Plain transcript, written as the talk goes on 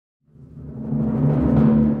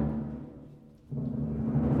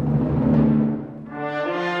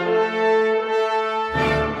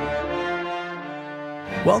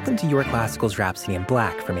Welcome to Your Classical's Rhapsody in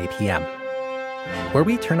Black from APM, where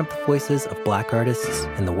we turn up the voices of Black artists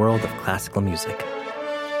in the world of classical music.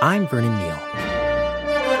 I'm Vernon Neal.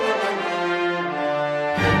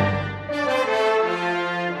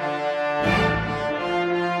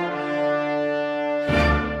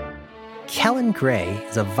 Kellen Gray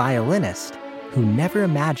is a violinist who never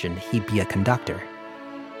imagined he'd be a conductor.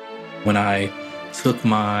 When I took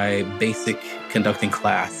my basic conducting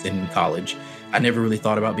class in college, I never really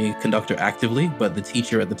thought about being a conductor actively, but the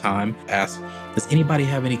teacher at the time asked, does anybody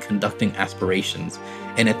have any conducting aspirations?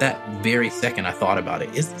 And at that very second, I thought about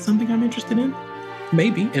it. Is this something I'm interested in?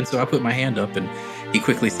 Maybe. And so I put my hand up and he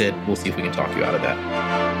quickly said, we'll see if we can talk you out of that.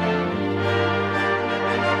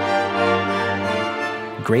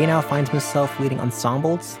 Gray now finds himself leading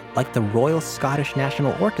ensembles like the Royal Scottish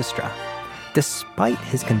National Orchestra, despite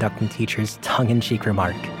his conducting teacher's tongue-in-cheek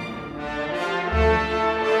remark.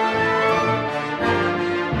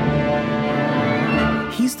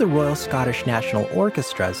 He's the Royal Scottish National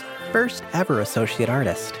Orchestra's first ever associate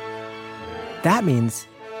artist. That means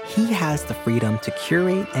he has the freedom to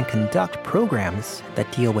curate and conduct programs that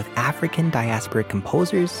deal with African-diasporic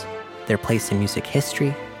composers, their place in music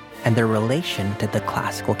history, and their relation to the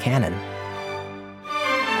classical canon.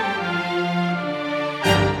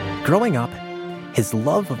 Growing up, his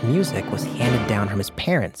love of music was handed down from his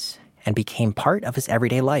parents and became part of his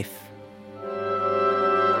everyday life.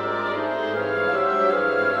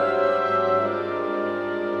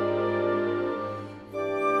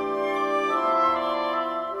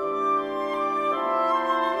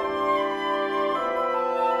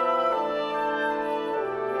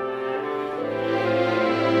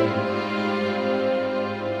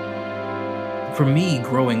 For me,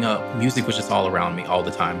 growing up, music was just all around me all the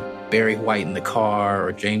time. Barry White in the car,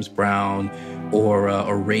 or James Brown,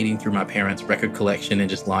 or raiding through my parents' record collection and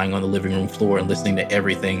just lying on the living room floor and listening to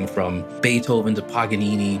everything from Beethoven to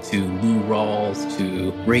Paganini to Lou Rawls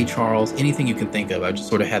to Ray Charles, anything you can think of. I just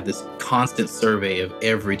sort of had this constant survey of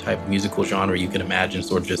every type of musical genre you can imagine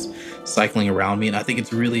sort of just cycling around me. And I think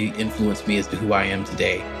it's really influenced me as to who I am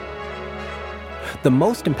today. The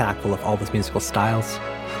most impactful of all those musical styles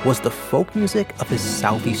was the folk music of his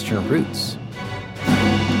southeastern roots.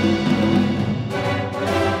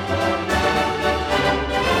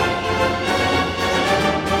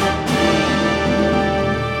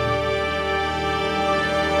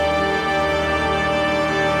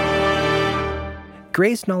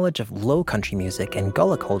 Gray's knowledge of Low Country music and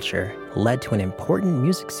Gullah culture led to an important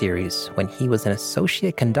music series when he was an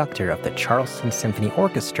associate conductor of the Charleston Symphony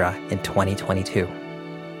Orchestra in 2022.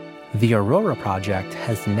 The Aurora Project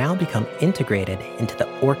has now become integrated into the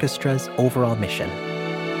orchestra's overall mission.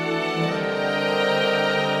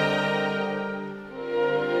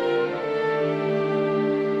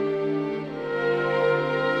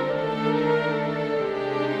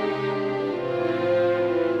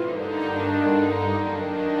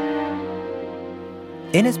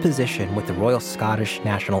 In his position with the Royal Scottish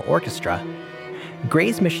National Orchestra,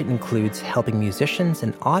 Gray's mission includes helping musicians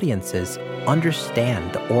and audiences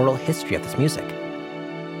understand the oral history of this music.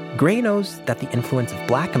 Gray knows that the influence of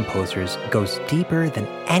Black composers goes deeper than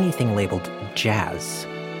anything labeled jazz.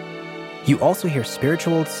 You also hear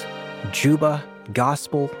spirituals, juba,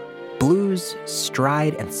 gospel, blues,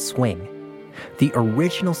 stride, and swing, the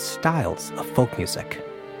original styles of folk music.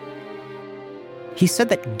 He said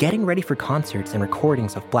that getting ready for concerts and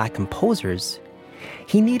recordings of Black composers,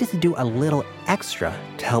 he needed to do a little extra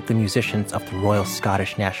to help the musicians of the Royal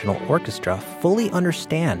Scottish National Orchestra fully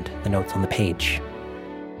understand the notes on the page.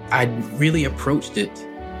 I really approached it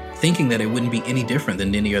thinking that it wouldn't be any different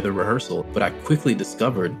than any other rehearsal, but I quickly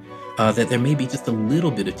discovered that there may be just a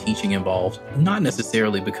little bit of teaching involved, not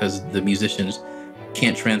necessarily because the musicians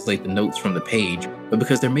can't translate the notes from the page, but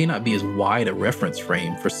because there may not be as wide a reference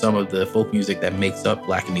frame for some of the folk music that makes up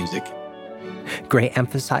Black music. Gray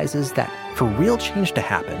emphasizes that for real change to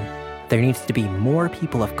happen, there needs to be more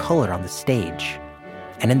people of color on the stage,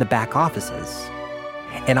 and in the back offices,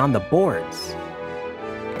 and on the boards,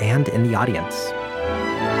 and in the audience.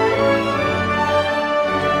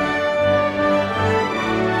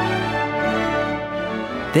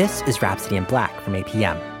 This is Rhapsody in Black from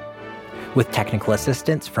APM, with technical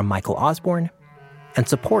assistance from Michael Osborne and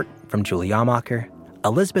support from Julie Yamacher,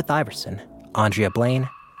 Elizabeth Iverson, Andrea Blaine,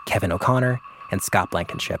 Kevin O'Connor, and Scott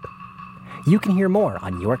Blankenship. You can hear more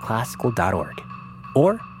on yourclassical.org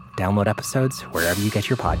or download episodes wherever you get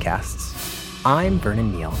your podcasts. I'm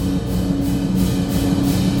Vernon Neal.